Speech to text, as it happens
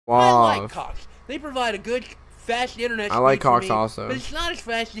I like Cox. They provide a good, fast internet speed. I like Cox for me, also. but it's not as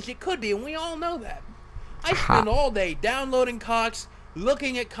fast as it could be, and we all know that. I spend all day downloading Cox,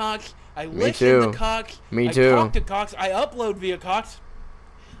 looking at Cox. I listen to Cox. Me too. I talk to Cox. I upload via Cox.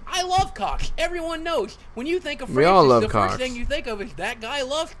 I love Cox. Everyone knows. When you think of Francis, the first thing you think of is that guy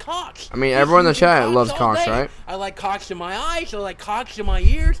loves Cox. I mean, everyone in the chat loves Cox, right? I like Cox in my eyes. I like Cox in my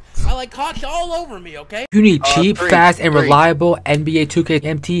ears. I like Cox all over me, okay? You need cheap, fast, and reliable NBA 2K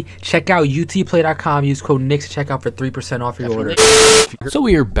MT. Check out utplay.com. Use code Knicks to check out for 3% off your order. So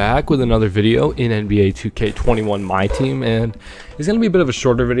we are back with another video in NBA 2K21 MyTEAM, and it's going to be a bit of a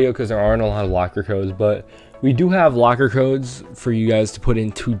shorter video because there aren't a lot of locker codes, but we do have locker codes for you guys to put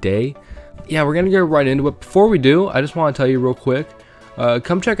in today. Yeah, we're going to get right into it. Before we do, I just want to tell you real quick,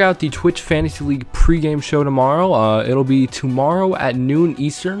 come check out the Twitch Fantasy League pregame show tomorrow. It'll be tomorrow at noon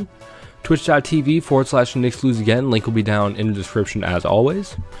Eastern. Twitch.tv/KnicksLoseAgain. Link will be down in the description as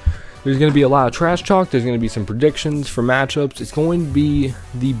always. There's going to be a lot of trash talk. There's going to be some predictions for matchups. It's going to be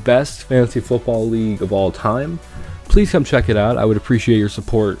the best fantasy football league of all time. Please come check it out. I would appreciate your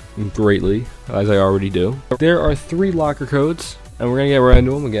support greatly, as I already do. There are 3 locker codes, and we're going to get right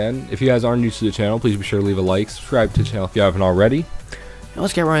into them again. If you guys are new to the channel, please be sure to leave a like, subscribe to the channel if you haven't already. Now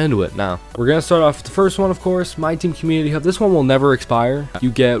let's get right into it now. We're going to start off with the first one, of course, MyTEAM Community Hub. This one will never expire.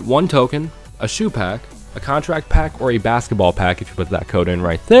 You get 1 token, a shoe pack, a contract pack, or a basketball pack if you put that code in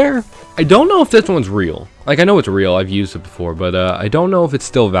right there. I don't know if this one's real. Like, I know it's real, I've used it before, but I don't know if it's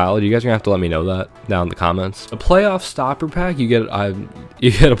still valid. You guys are gonna have to let me know that down in the comments. A playoff stopper pack, you get a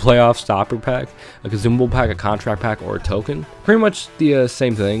playoff stopper pack, a consumable pack, a contract pack, or a token. Pretty much the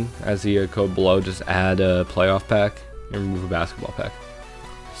same thing as the code below, just add a playoff pack and remove a basketball pack.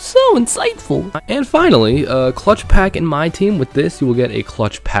 So insightful. And finally, a clutch pack in MyTEAM. With this, you will get a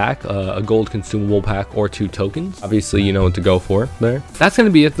clutch pack, a gold consumable pack, or 2 tokens. Obviously, you know what to go for there. That's going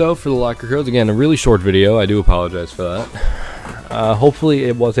to be it, though, for the locker codes. Again, a really short video. I do apologize for that. Hopefully,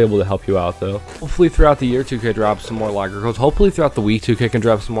 it was able to help you out, though. Hopefully, throughout the year, 2K drops some more locker codes. Hopefully, throughout the week, 2K can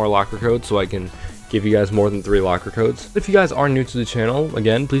drop some more locker codes so I can give you guys more than 3 locker codes. If you guys are new to the channel,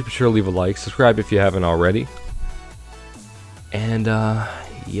 again, please be sure to leave a like. Subscribe if you haven't already. And,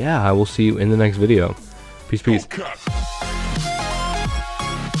 yeah, I will see you in the next video. Peace, peace.